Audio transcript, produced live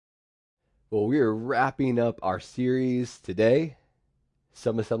Well, we are wrapping up our series today,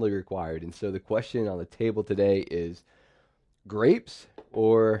 Some Assembly Required. And so the question on the table today is grapes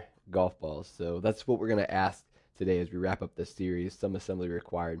or golf balls? So that's what we're going to ask today as we wrap up this series, Some Assembly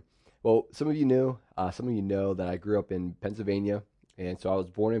Required. Well, some of you know that I grew up in Pennsylvania. And so I was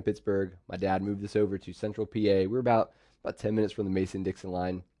born in Pittsburgh. My dad moved us over to central PA. We're about 10 minutes from the Mason-Dixon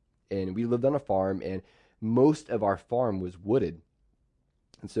line. And we lived on a farm, and most of our farm was wooded.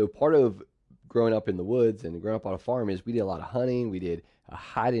 And so part of growing up in the woods and growing up on a farm is we did a lot of hunting, we did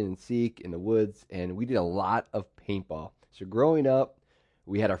hiding and seek in the woods, and we did a lot of paintball. So growing up,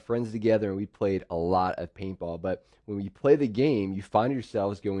 we had our friends together and we played a lot of paintball. But when we play the game, you find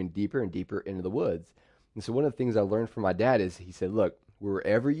yourselves going deeper and deeper into the woods. And so one of the things I learned from my dad is he said, look,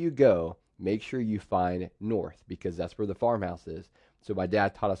 wherever you go, make sure you find north because that's where the farmhouse is. So my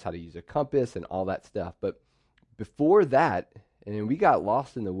dad taught us how to use a compass and all that stuff. But before that, and we got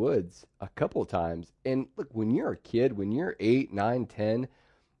lost in the woods a couple of times. And look, when you're a kid, when you're 8, 9, 10,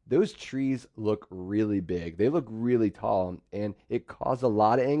 those trees look really big. They look really tall, and it caused a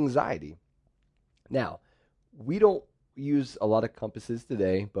lot of anxiety. Now, we don't use a lot of compasses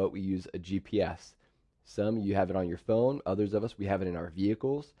today, but we use a GPS. Some you have it on your phone, others of us we have it in our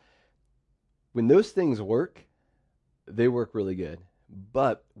vehicles. When those things work, they work really good.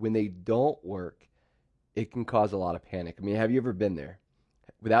 But when they don't work, it can cause a lot of panic. I mean, have you ever been there?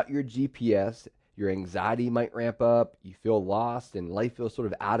 Without your GPS, your anxiety might ramp up, you feel lost, and life feels sort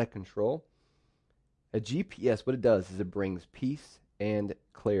of out of control. A GPS, what it does is it brings peace and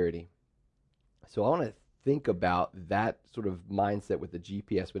clarity. So I want to think about that sort of mindset with the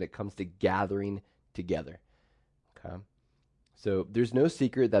GPS when it comes to gathering together. Okay. So there's no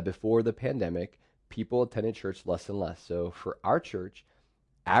secret that before the pandemic, people attended church less and less. So for our church,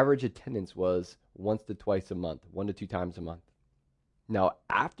 average attendance was once to twice a month, 1 to 2 times a month. Now,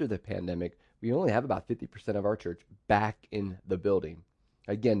 after the pandemic, we only have about 50% of our church back in the building.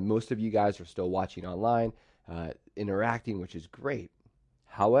 Again, most of you guys are still watching online, interacting, which is great.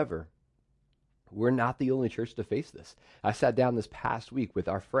 However, we're not the only church to face this. I sat down this past week with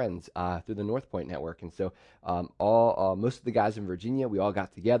our friends through the North Point Network, and so most of the guys in Virginia, we all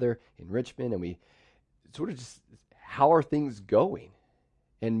got together in Richmond, and we sort of just, how are things going?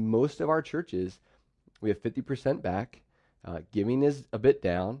 And most of our churches, we have 50% back. Giving is a bit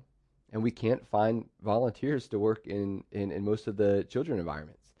down, and we can't find volunteers to work in most of the children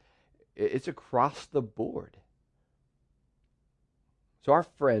environments. It's across the board. So our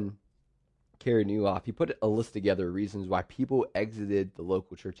friend, Kerry Newhoff, he put a list together of reasons why people exited the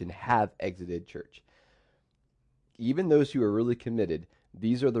local church and have exited church. Even those who are really committed,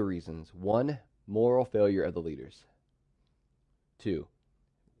 these are the reasons. 1, moral failure of the leaders. 2,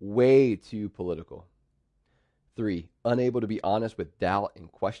 way too political. 3, unable to be honest with doubt and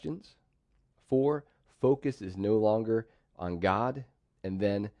questions. 4, focus is no longer on God. And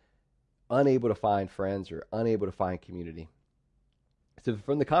then unable to find friends or unable to find community. So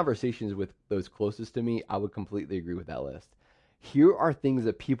from the conversations with those closest to me, I would completely agree with that list. Here are things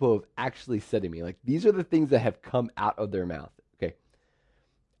that people have actually said to me. Like, these are the things that have come out of their mouth. Okay.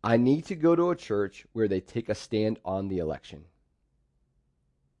 I need to go to a church where they take a stand on the election.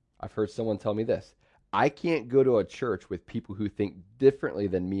 I've heard someone tell me this. I can't go to a church with people who think differently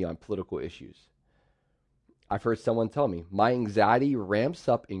than me on political issues. I've heard someone tell me, my anxiety ramps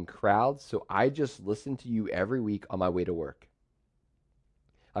up in crowds, so I just listen to you every week on my way to work.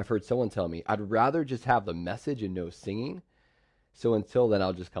 I've heard someone tell me, I'd rather just have the message and no singing, so until then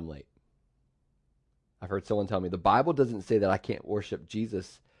I'll just come late. I've heard someone tell me, the Bible doesn't say that I can't worship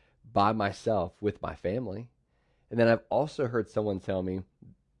Jesus by myself with my family. And then I've also heard someone tell me,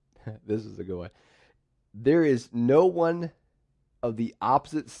 this is a good one, there is no one of the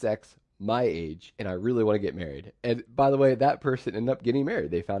opposite sex my age, and I really want to get married. And by the way, that person ended up getting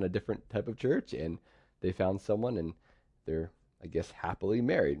married. They found a different type of church, and they found someone, and they're, I guess, happily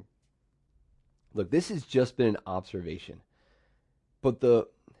married. Look, this has just been an observation. But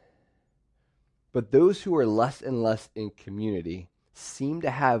those who are less and less in community seem to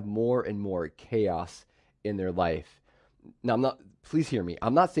have more and more chaos in their life. Now, please hear me.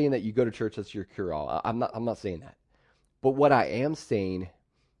 I'm not saying that you go to church, that's your cure-all. I'm not saying that. But what I am saying,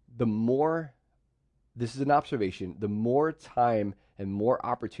 this is an observation, the more time and more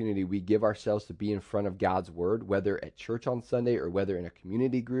opportunity we give ourselves to be in front of God's word, whether at church on Sunday or whether in a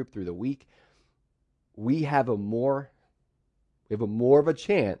community group through the week, we have a more of a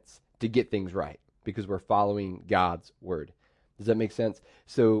chance to get things right because we're following God's word. Does that make sense?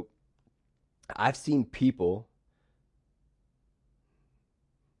 So I've seen people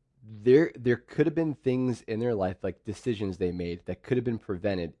there could have been things in their life, like decisions they made, that could have been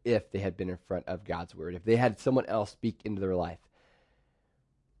prevented if they had been in front of God's word, if they had someone else speak into their life.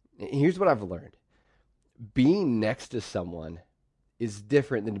 And here's what I've learned. Being next to someone is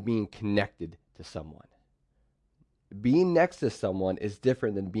different than being connected to someone. Being next to someone is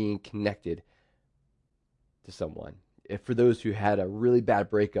different than being connected to someone. If for those who had a really bad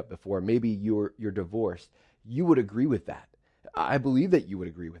breakup before, maybe you're divorced, you would agree with that. I believe that you would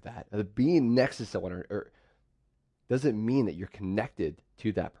agree with that. Being next to someone or doesn't mean that you're connected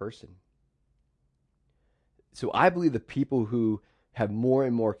to that person. So I believe the people who have more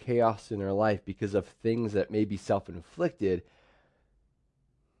and more chaos in their life because of things that may be self-inflicted,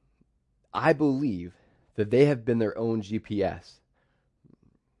 I believe that they have been their own GPS.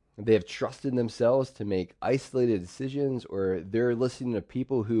 They have trusted themselves to make isolated decisions, or they're listening to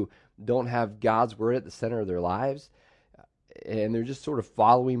people who don't have God's word at the center of their lives, and they're just sort of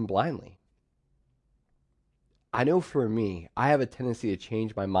following blindly. I know for me, I have a tendency to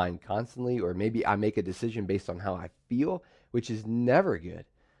change my mind constantly, or maybe I make a decision based on how I feel, which is never good.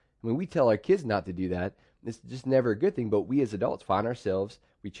 I mean, we tell our kids not to do that. It's just never a good thing, but we as adults find ourselves,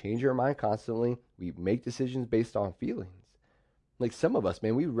 we change our mind constantly. We make decisions based on feelings. Like some of us,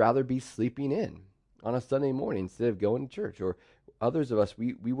 man, we'd rather be sleeping in on a Sunday morning instead of going to church. Or others of us,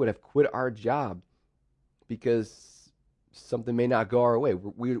 we would have quit our job because something may not go our way.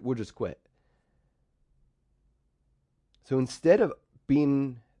 We'll just quit. So instead of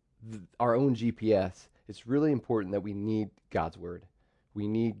being our own GPS, it's really important that we need God's word. We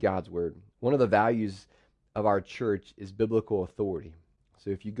need God's word. One of the values of our church is biblical authority. So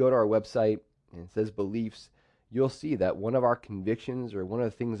if you go to our website and it says beliefs, you'll see that one of our convictions, or one of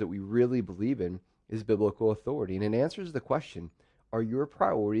the things that we really believe in, is biblical authority. And it answers the question, are your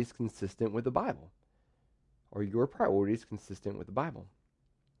priorities consistent with the Bible? Are your priorities consistent with the Bible?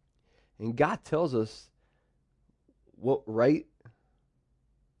 And God tells us what right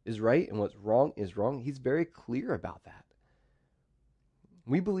is right and what's wrong is wrong. He's very clear about that.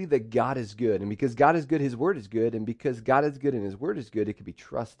 We believe that God is good, and because God is good, his word is good, and because God is good and his word is good, it can be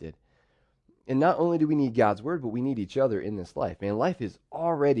trusted. And not only do we need God's word, but we need each other in this life. Man, life is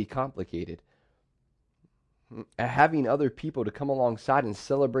already complicated. Having other people to come alongside and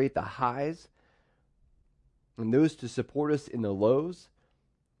celebrate the highs and those to support us in the lows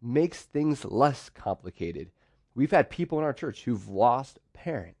makes things less complicated. We've had people in our church who've lost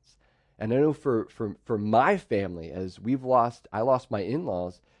parents. And I know for my family, as I lost my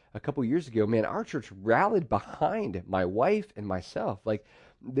in-laws a couple years ago, man, our church rallied behind my wife and myself. Like,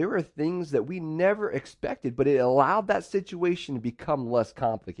 there were things that we never expected, but it allowed that situation to become less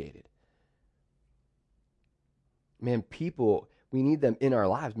complicated. Man, people, we need them in our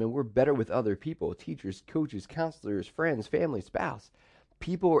lives. Man, we're better with other people, teachers, coaches, counselors, friends, family, spouse.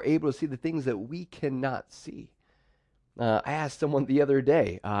 People are able to see the things that we cannot see. I asked someone the other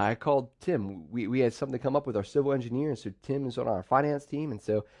day, I called Tim. We had something come up with our civil engineer, and so Tim is on our finance team, and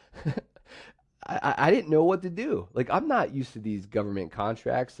so I didn't know what to do. Like, I'm not used to these government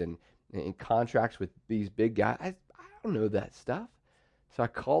contracts and contracts with these big guys. I don't know that stuff. So I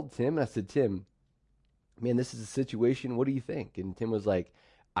called Tim, and I said, Tim, man, this is a situation. What do you think? And Tim was like,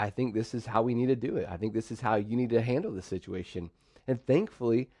 I think this is how we need to do it. I think this is how you need to handle the situation. And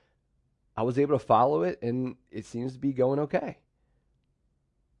thankfully, I was able to follow it, and it seems to be going okay.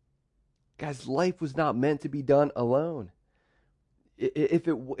 Guys, life was not meant to be done alone. If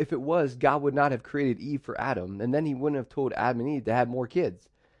it was, God would not have created Eve for Adam, and then he wouldn't have told Adam and Eve to have more kids.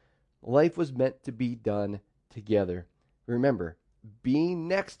 Life was meant to be done together. Remember, being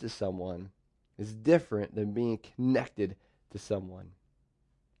next to someone is different than being connected to someone.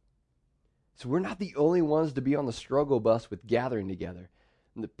 So we're not the only ones to be on the struggle bus with gathering together.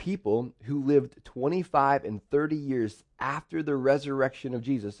 And the people who lived 25 and 30 years after the resurrection of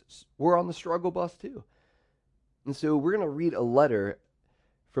Jesus were on the struggle bus too. And so we're going to read a letter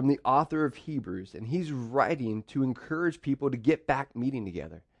from the author of Hebrews, and he's writing to encourage people to get back meeting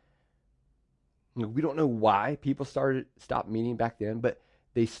together. You know, we don't know why people stopped meeting back then, but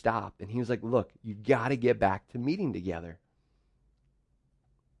they stopped. And he was like, look, you got to get back to meeting together.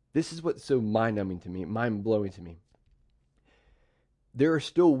 This is what's so mind-numbing to me, mind-blowing to me. There are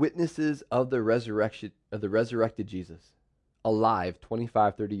still witnesses of the resurrection, of the resurrected Jesus, alive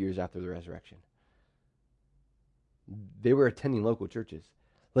 25, 30 years after the resurrection. They were attending local churches.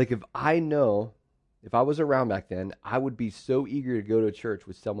 Like, if I was around back then, I would be so eager to go to a church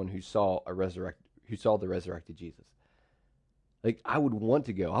with someone who saw the resurrected Jesus. Like, I would want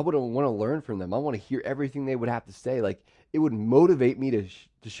to go. I would want to learn from them. I want to hear everything they would have to say. Like, it would motivate me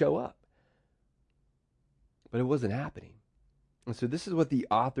to show up. But it wasn't happening. And so this is what the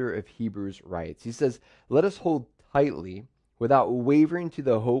author of Hebrews writes. He says, "Let us hold tightly without wavering to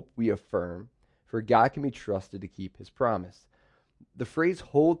the hope we affirm, for God can be trusted to keep his promise." The phrase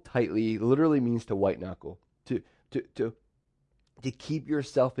hold tightly literally means to white knuckle, to to to to keep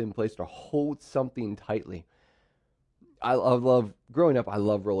yourself in place, to hold something tightly. I love growing up. I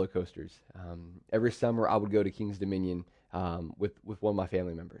love roller coasters. Every summer, I would go to King's Dominion with one of my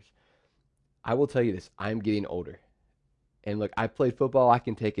family members. I will tell you this: I'm getting older, and look, I played football. I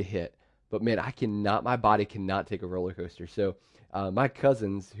can take a hit, but man, I cannot. My body cannot take a roller coaster. So, my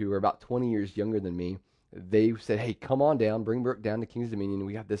cousins, who are about 20 years younger than me, they said, "Hey, come on down. Bring Brooke down to King's Dominion.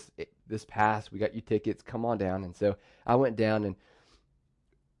 We got this pass. We got you tickets. Come on down." And so I went down, and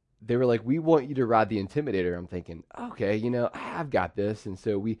they were like, "We want you to ride the Intimidator." I'm thinking, okay, I've got this. And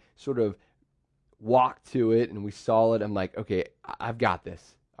so we sort of walked to it and we saw it. I'm like, okay, I've got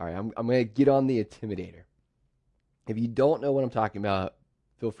this. All right, I'm going to get on the Intimidator. If you don't know what I'm talking about,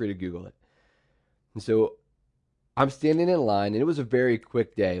 feel free to Google it. And so I'm standing in line, and it was a very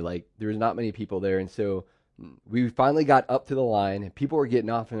quick day. Like, there was not many people there. And so we finally got up to the line, and people were getting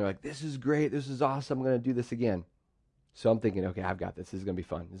off, and they're like, "This is great. This is awesome. I'm going to do this again." So I'm thinking, okay, I've got this. This is going to be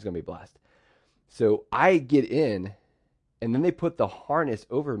fun. This is going to be a blast. So I get in, and then they put the harness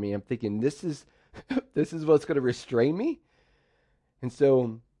over me. I'm thinking, this is this is what's going to restrain me. And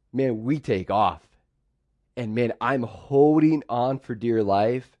so, man, we take off. And man, I'm holding on for dear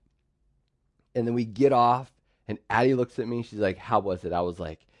life. And then we get off, and Addie looks at me. She's like, "How was it?" I was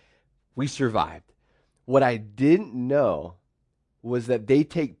like, "We survived." What I didn't know was that they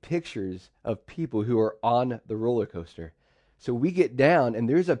take pictures of people who are on the roller coaster. So we get down, and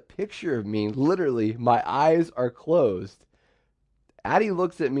there's a picture of me. Literally, my eyes are closed. Addie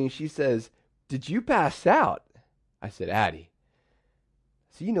looks at me, and she says, "Did you pass out?" I said, "Addie,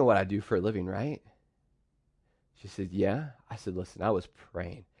 so you know what I do for a living, right?" She said, "Yeah." I said, "Listen, I was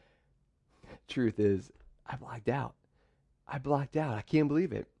praying. Truth is, I blacked out. I blacked out. I can't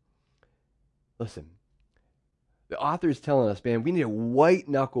believe it." Listen, the author is telling us, man, we need to white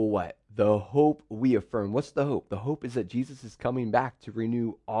knuckle what? The hope we affirm. What's the hope? The hope is that Jesus is coming back to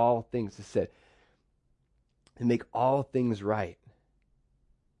renew all things, to set, and make all things right.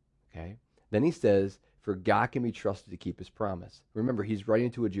 Okay? Then he says, "For God can be trusted to keep his promise." Remember, he's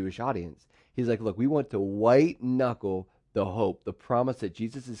writing to a Jewish audience. He's like, look, we want to white knuckle the hope, the promise that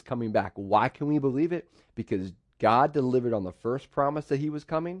Jesus is coming back. Why can we believe it? Because God delivered on the first promise that he was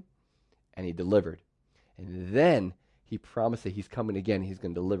coming, and he delivered. And then he promised that he's coming again. He's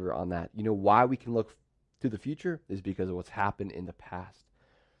going to deliver on that. You know why we can look to the future? Is because of what's happened in the past.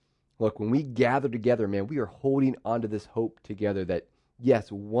 Look, when we gather together, man, we are holding on to this hope together that,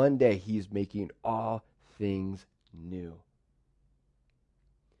 yes, one day he's making all things new.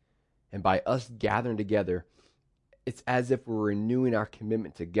 And by us gathering together, it's as if we're renewing our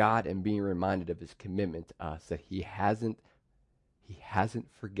commitment to God and being reminded of his commitment to us, that he hasn't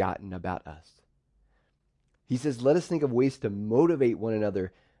forgotten about us. He says, let us think of ways to motivate one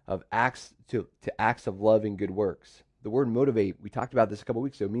another of acts to acts of love and good works. The word motivate, we talked about this a couple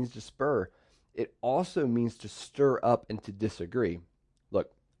weeks ago, means to spur. It also means to stir up and to disagree.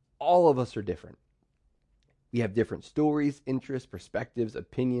 Look, all of us are different. We have different stories, interests, perspectives,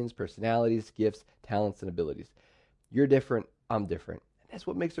 opinions, personalities, gifts, talents, and abilities. You're different, I'm different. And that's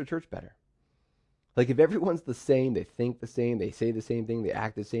what makes our church better. Like, if everyone's the same, they think the same, they say the same thing, they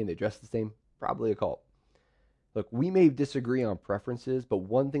act the same, they dress the same, probably a cult. Look, we may disagree on preferences, but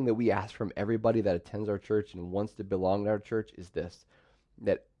one thing that we ask from everybody that attends our church and wants to belong to our church is this,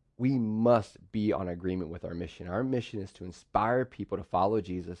 that we must be on agreement with our mission. Our mission is to inspire people to follow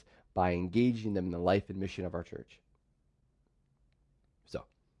Jesus by engaging them in the life and mission of our church. So,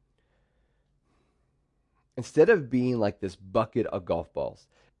 instead of being like this bucket of golf balls,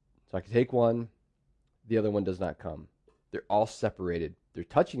 so I can take one, the other one does not come. They're all separated. They're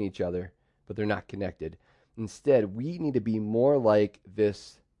touching each other, but they're not connected. Instead, we need to be more like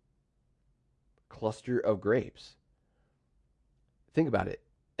this cluster of grapes. Think about it.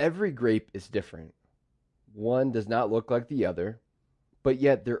 Every grape is different. One does not look like the other, but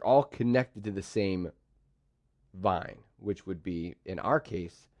yet they're all connected to the same vine, which would be, in our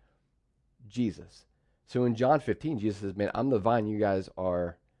case, Jesus. So in John 15, Jesus says, man, I'm the vine, you guys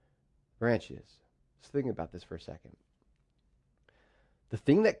are branches. Just think about this for a second. The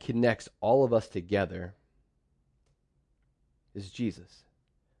thing that connects all of us together is Jesus.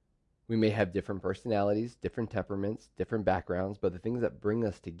 We may have different personalities, different temperaments, different backgrounds, but the things that bring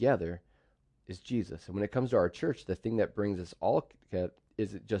us together is Jesus. And when it comes to our church, the thing that brings us all together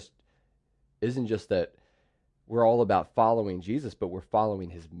isn't just that we're all about following Jesus, but we're following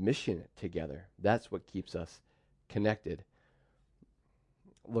his mission together. That's what keeps us connected.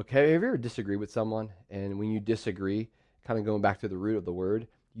 Look, have you ever disagreed with someone? And when you disagree, kind of going back to the root of the word,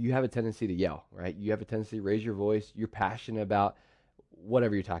 you have a tendency to yell, right? You have a tendency to raise your voice. You're passionate about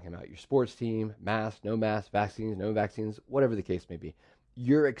whatever you're talking about, your sports team, mask, no mask, vaccines, no vaccines, whatever the case may be.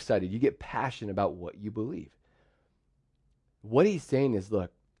 You're excited. You get passionate about what you believe. What he's saying is,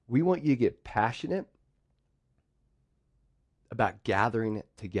 look, we want you to get passionate about gathering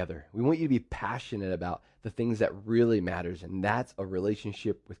together. We want you to be passionate about the things that really matters, and that's a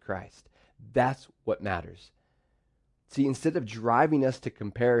relationship with Christ. That's what matters. See, instead of driving us to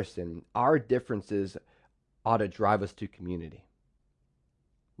comparison, our differences ought to drive us to community.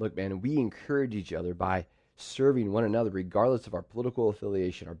 Look, man, we encourage each other by serving one another regardless of our political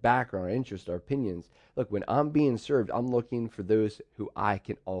affiliation, our background, our interests, our opinions. Look, when I'm being served, I'm looking for those who I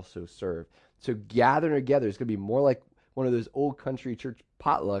can also serve. So gathering together is going to be more like one of those old country church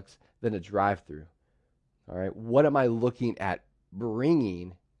potlucks than a drive-through. All right, what am I looking at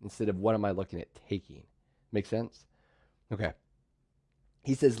bringing instead of what am I looking at taking? Make sense? Okay.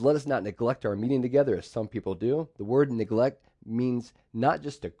 He says, let us not neglect our meeting together as some people do. The word neglect means not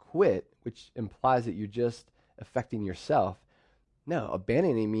just to quit, which implies that you're just affecting yourself. No,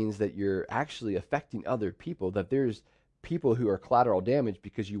 abandoning means that you're actually affecting other people, that there's people who are collateral damage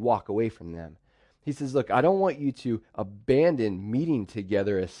because you walk away from them. He says, look, I don't want you to abandon meeting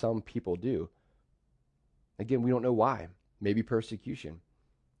together as some people do. Again, we don't know why. Maybe persecution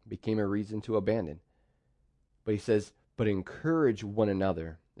became a reason to abandon. But he says, but encourage one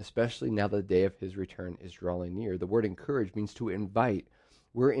another, especially now that the day of his return is drawing near. The word encourage means to invite.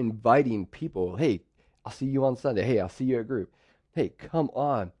 We're inviting people. Hey, I'll see you on Sunday. Hey, I'll see you at group. Hey, come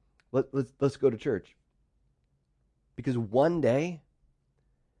on. Let's go to church. Because one day,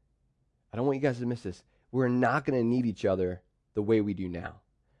 I don't want you guys to miss this, we're not going to need each other the way we do now.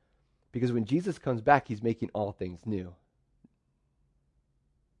 Because when Jesus comes back, he's making all things new.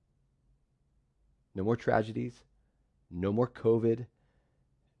 No more tragedies. No more COVID.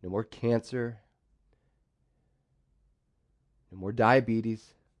 No more cancer. No more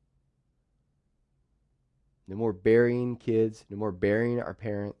diabetes. No more burying kids. No more burying our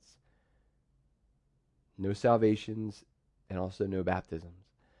parents. No salvations. And also no baptisms.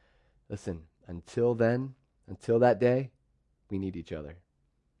 Listen, until then, until that day, we need each other.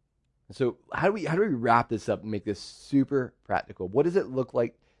 So how do we wrap this up and make this super practical? What does it look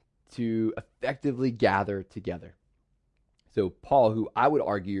like to effectively gather together? So Paul, who I would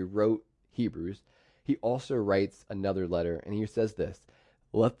argue wrote Hebrews, he also writes another letter, and he says this: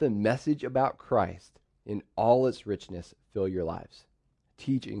 let the message about Christ in all its richness fill your lives.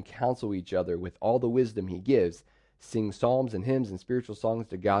 Teach and counsel each other with all the wisdom he gives. Sing psalms and hymns and spiritual songs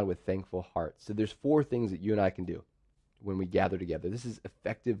to God with thankful hearts. So there's 4 things that you and I can do when we gather together. This is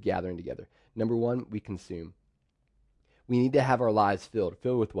effective gathering together. Number 1, we consume. We need to have our lives filled.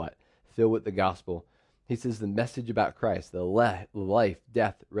 Filled with what? Filled with the gospel. He says the message about Christ, the life,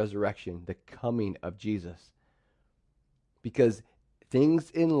 death, resurrection, the coming of Jesus. Because things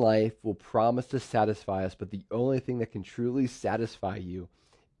in life will promise to satisfy us, but the only thing that can truly satisfy you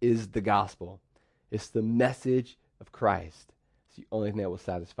is the gospel. It's the message of Christ. It's the only thing that will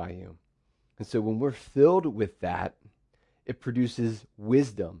satisfy you. And so when we're filled with that, it produces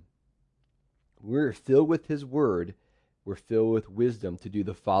wisdom. We're filled with his word. We're filled with wisdom to do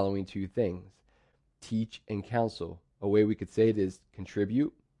the following 2 things: teach and counsel. A way we could say it is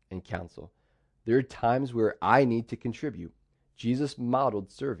contribute and counsel. There are times where I need to contribute. Jesus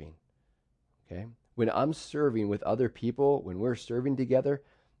modeled serving. Okay? When I'm serving with other people, when we're serving together,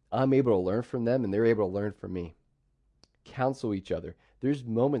 I'm able to learn from them and they're able to learn from me. Counsel each other. There's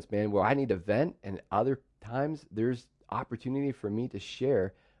moments, man, where I need to vent, and other times there's opportunity for me to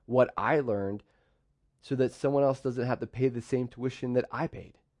share what I learned so that someone else doesn't have to pay the same tuition that I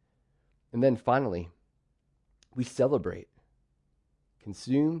paid. And then finally, we celebrate.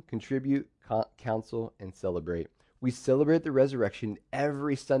 Consume, contribute, counsel, and celebrate. We celebrate the resurrection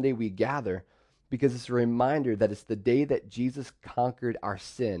every Sunday we gather because it's a reminder that it's the day that Jesus conquered our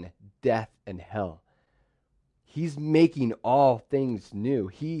sin, death, and hell. He's making all things new.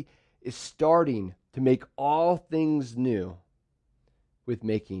 He is starting to make all things new with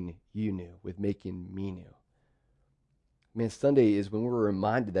making you new, with making me new. Man, Sunday is when we're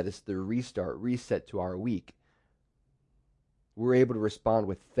reminded that it's the reset to our week. We're able to respond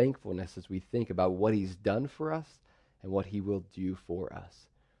with thankfulness as we think about what he's done for us and what he will do for us.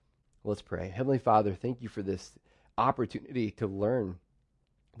 Let's pray. Heavenly Father, thank you for this opportunity to learn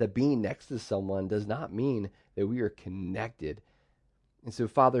that being next to someone does not mean that we are connected. And so,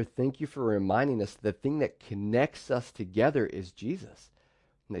 Father, thank you for reminding us the thing that connects us together is Jesus,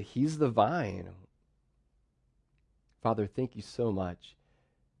 and that he's the vine. Father, thank you so much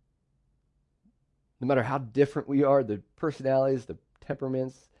No matter how different we are, the personalities, the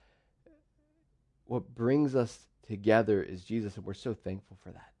temperaments, what brings us together is Jesus, and we're so thankful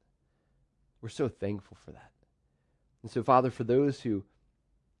for that. We're so thankful for that. And so, Father, for those who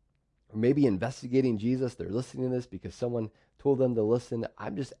are maybe investigating Jesus, they're listening to this because someone told them to listen,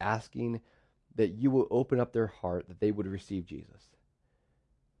 I'm just asking that you will open up their heart, that they would receive Jesus.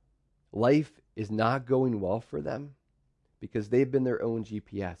 Life is not going well for them because they've been their own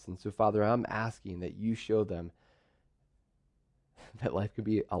GPS. And so, Father, I'm asking that you show them that life could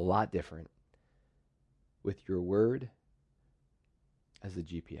be a lot different with your word as a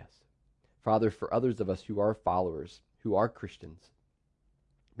GPS. Father, for others of us who are followers, who are Christians,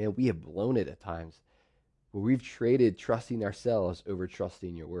 man, we have blown it at times where we've traded trusting ourselves over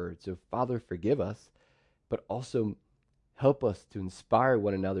trusting your word. So, Father, forgive us, but also help us to inspire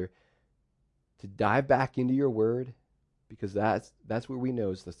one another to dive back into your word, because that's where we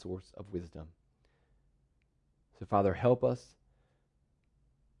know is the source of wisdom. So, Father, help us.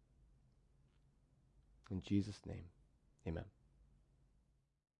 In Jesus' name, amen.